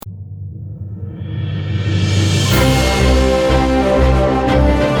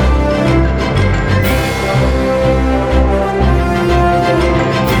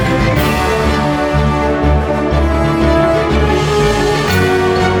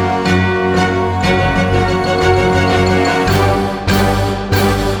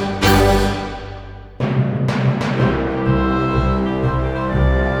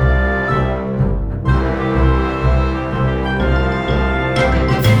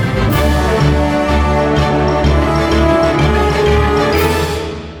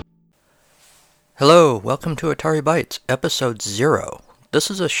welcome to Atari Bytes, Episode 0. This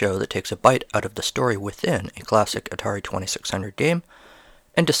is a show that takes a bite out of the story within a classic Atari 2600 game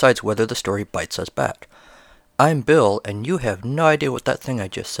and decides whether the story bites us back. I'm Bill, and you have no idea what that thing I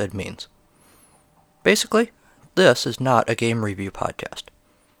just said means. Basically, this is not a game review podcast.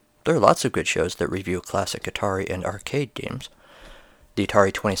 There are lots of good shows that review classic Atari and arcade games. The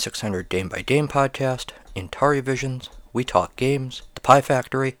Atari 2600 Game by Game podcast, Atari Visions, We Talk Games, The Pie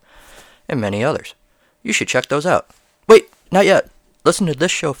Factory, and many others. You should check those out. Wait, not yet. Listen to this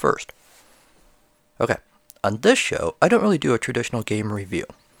show first. Okay, on this show, I don't really do a traditional game review.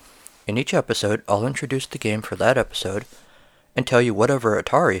 In each episode, I'll introduce the game for that episode and tell you whatever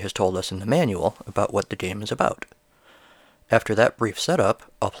Atari has told us in the manual about what the game is about. After that brief setup,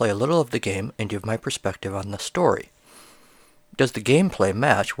 I'll play a little of the game and give my perspective on the story. Does the gameplay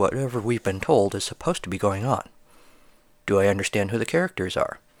match whatever we've been told is supposed to be going on? Do I understand who the characters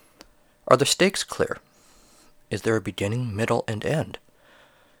are? Are the stakes clear? Is there a beginning, middle, and end?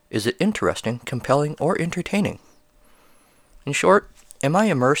 Is it interesting, compelling, or entertaining? In short, am I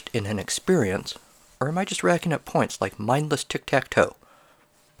immersed in an experience, or am I just racking up points like mindless tic-tac-toe?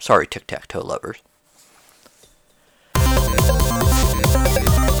 Sorry, tic-tac-toe lovers.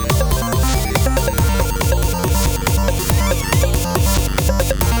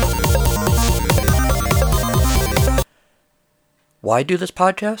 Why do this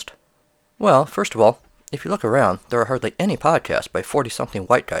podcast? Well, first of all, if you look around, there are hardly any podcasts by 40-something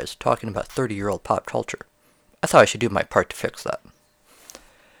white guys talking about 30-year-old pop culture. I thought I should do my part to fix that.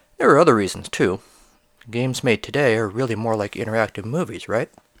 There are other reasons, too. Games made today are really more like interactive movies, right?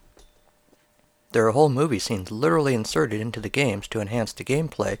 There are whole movie scenes literally inserted into the games to enhance the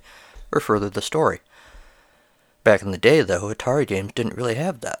gameplay or further the story. Back in the day, though, Atari games didn't really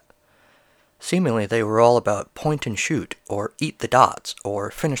have that. Seemingly, they were all about point and shoot, or eat the dots, or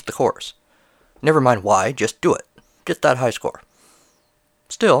finish the course. Never mind why, just do it. Get that high score.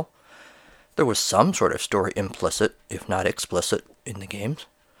 Still, there was some sort of story implicit, if not explicit, in the games.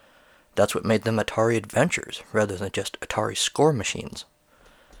 That's what made them Atari adventures, rather than just Atari score machines.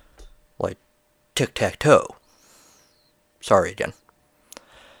 Like tic-tac-toe. Sorry again.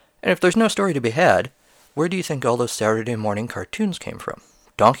 And if there's no story to be had, where do you think all those Saturday morning cartoons came from?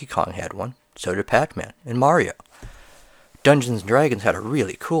 Donkey Kong had one, so did Pac-Man, and Mario. Dungeons & Dragons had a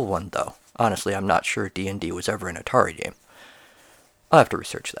really cool one, though. Honestly, I'm not sure D&D was ever an Atari game. I'll have to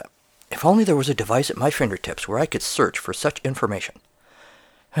research that. If only there was a device at my fingertips where I could search for such information.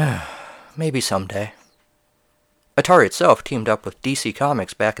 Maybe someday. Atari itself teamed up with DC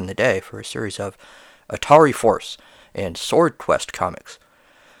Comics back in the day for a series of Atari Force and Sword Quest comics.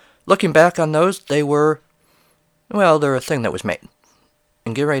 Looking back on those, they're a thing that was made.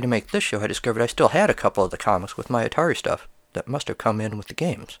 And getting ready to make this show, I discovered I still had a couple of the comics with my Atari stuff that must have come in with the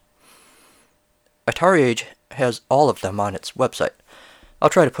games. Atari Age has all of them on its website. I'll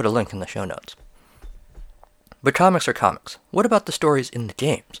try to put a link in the show notes. But comics are comics. What about the stories in the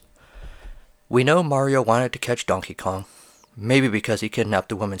games? We know Mario wanted to catch Donkey Kong, maybe because he kidnapped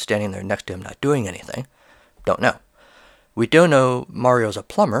the woman standing there next to him not doing anything. Don't know. We do know Mario's a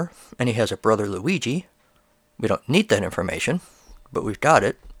plumber, and he has a brother Luigi. We don't need that information, but we've got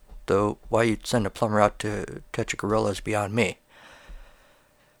it, though why you'd send a plumber out to catch a gorilla is beyond me.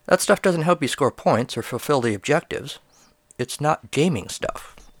 That stuff doesn't help you score points or fulfill the objectives. It's not gaming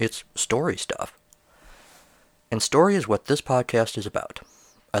stuff. It's story stuff. And story is what this podcast is about.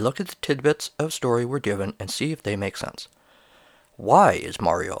 I look at the tidbits of story we're given and see if they make sense. Why is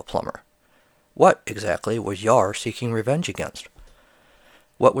Mario a plumber? What, exactly, was Yar seeking revenge against?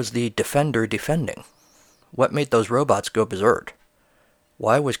 What was the Defender defending? What made those robots go berserk?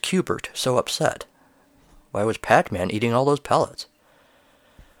 Why was Q*bert so upset? Why was Pac-Man eating all those pellets?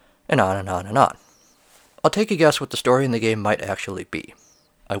 And on and on and on. I'll take a guess what the story in the game might actually be.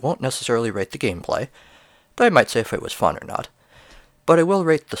 I won't necessarily rate the gameplay, though I might say if it was fun or not. But I will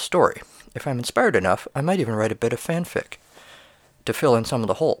rate the story. If I'm inspired enough, I might even write a bit of fanfic to fill in some of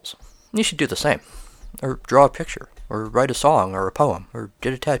the holes. You should do the same. Or draw a picture, or write a song, or a poem, or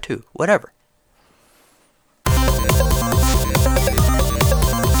get a tattoo, whatever.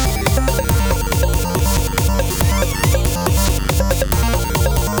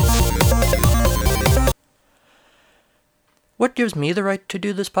 What gives me the right to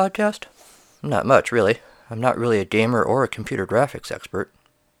do this podcast? Not much, really. I'm not really a gamer or a computer graphics expert.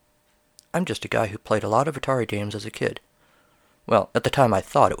 I'm just a guy who played a lot of Atari games as a kid. Well, at the time I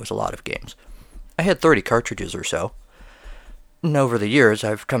thought it was a lot of games. I had 30 cartridges or so. And over the years,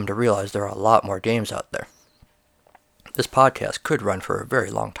 I've come to realize there are a lot more games out there. This podcast could run for a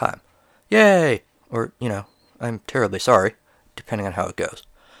very long time. Yay! Or, I'm terribly sorry, depending on how it goes.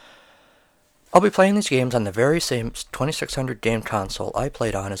 I'll be playing these games on the very same 2600 game console I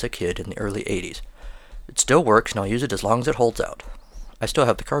played on as a kid in the early 80s. It still works, and I'll use it as long as it holds out. I still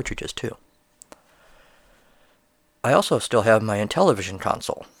have the cartridges, too. I also still have my Intellivision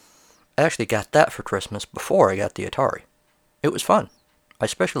console. I actually got that for Christmas before I got the Atari. It was fun. I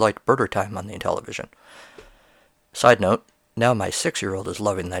especially liked Birder Time on the Intellivision. Side note, now my 6-year-old is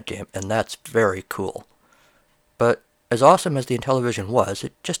loving that game, and that's very cool. But as awesome as the Intellivision was,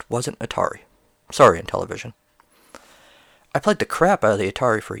 it just wasn't Atari. Sorry, Intellivision. I played the crap out of the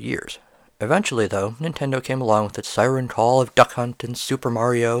Atari for years. Eventually, though, Nintendo came along with its siren call of Duck Hunt and Super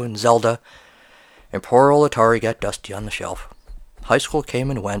Mario and Zelda, and poor old Atari got dusty on the shelf. High school came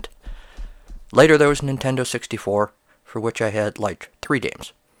and went. Later there was Nintendo 64, for which I had, 3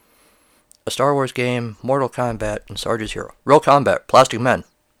 games. A Star Wars game, Mortal Kombat, and Sarge's Hero. Real Combat, Plastic Men.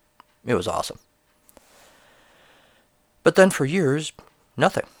 It was awesome. But then for years,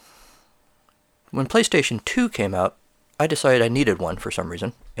 nothing. When PlayStation 2 came out, I decided I needed one for some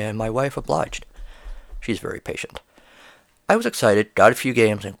reason, and my wife obliged. She's very patient. I was excited, got a few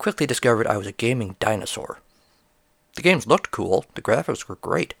games, and quickly discovered I was a gaming dinosaur. The games looked cool, the graphics were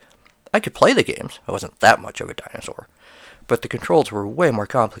great. I could play the games, I wasn't that much of a dinosaur. But the controls were way more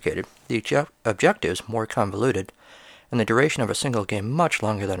complicated, the objectives more convoluted, and the duration of a single game much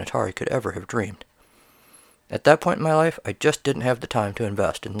longer than Atari could ever have dreamed. At that point in my life, I just didn't have the time to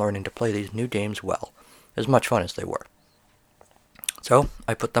invest in learning to play these new games well, as much fun as they were. So,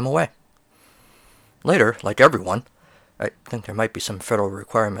 I put them away. Later, like everyone, I think there might be some federal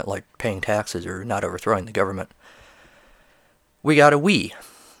requirement like paying taxes or not overthrowing the government, we got a Wii.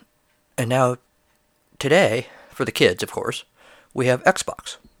 And now, today, for the kids, of course, we have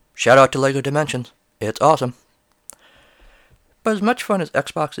Xbox. Shout out to LEGO Dimensions. It's awesome. But as much fun as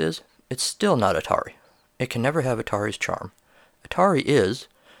Xbox is, it's still not Atari. It can never have Atari's charm. Atari is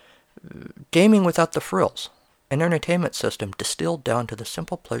gaming without the frills, an entertainment system distilled down to the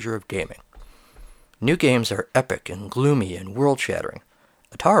simple pleasure of gaming. New games are epic and gloomy and world-shattering.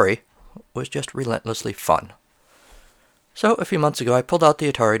 Atari was just relentlessly fun. So, a few months ago, I pulled out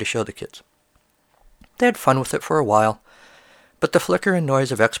the Atari to show the kids. They had fun with it for a while, but the flicker and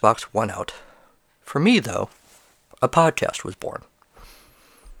noise of Xbox won out. For me, though, a podcast was born.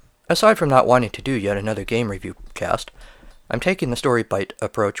 Aside from not wanting to do yet another game review cast, I'm taking the story bite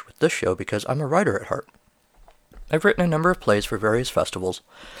approach with this show because I'm a writer at heart. I've written a number of plays for various festivals.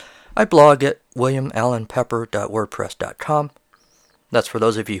 I blog at williamallenpepper.wordpress.com. That's for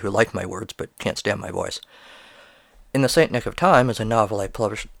those of you who like my words but can't stand my voice. In the St. Nick of Time is a novel I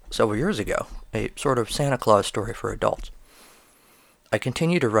published several years ago, a sort of Santa Claus story for adults. I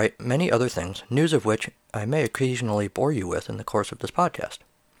continue to write many other things, news of which I may occasionally bore you with in the course of this podcast.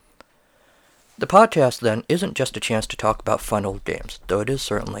 The podcast, then, isn't just a chance to talk about fun old games, though it is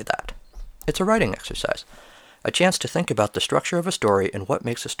certainly that. It's a writing exercise, a chance to think about the structure of a story and what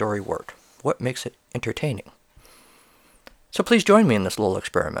makes a story work, what makes it entertaining. So please join me in this little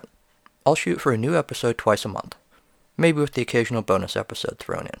experiment. I'll shoot for a new episode twice a month, maybe with the occasional bonus episode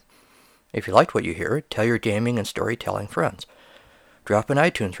thrown in. If you liked what you hear, tell your gaming and storytelling friends. Drop an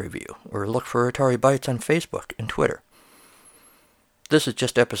iTunes review, or look for Atari Bytes on Facebook and Twitter. This is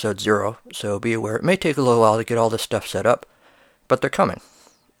just episode 0, so be aware it may take a little while to get all this stuff set up, but they're coming.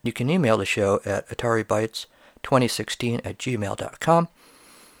 You can email the show at ataribytes2016@gmail.com.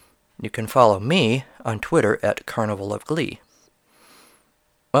 You can follow me on Twitter at Carnival of Glee.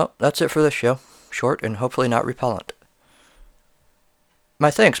 Well, that's it for this show. Short and hopefully not repellent.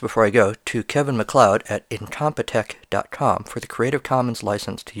 My thanks before I go to Kevin MacLeod at Incompetech.com for the Creative Commons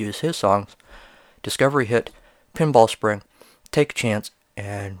license to use his songs, Discovery Hit, Pinball Spring, Take a Chance,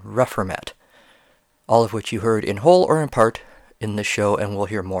 and Reformat, all of which you heard in whole or in part in this show and will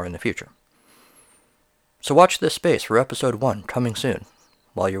hear more in the future. So watch this space for episode 1 coming soon.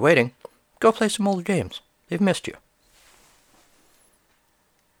 While you're waiting, go play some old games. They've missed you.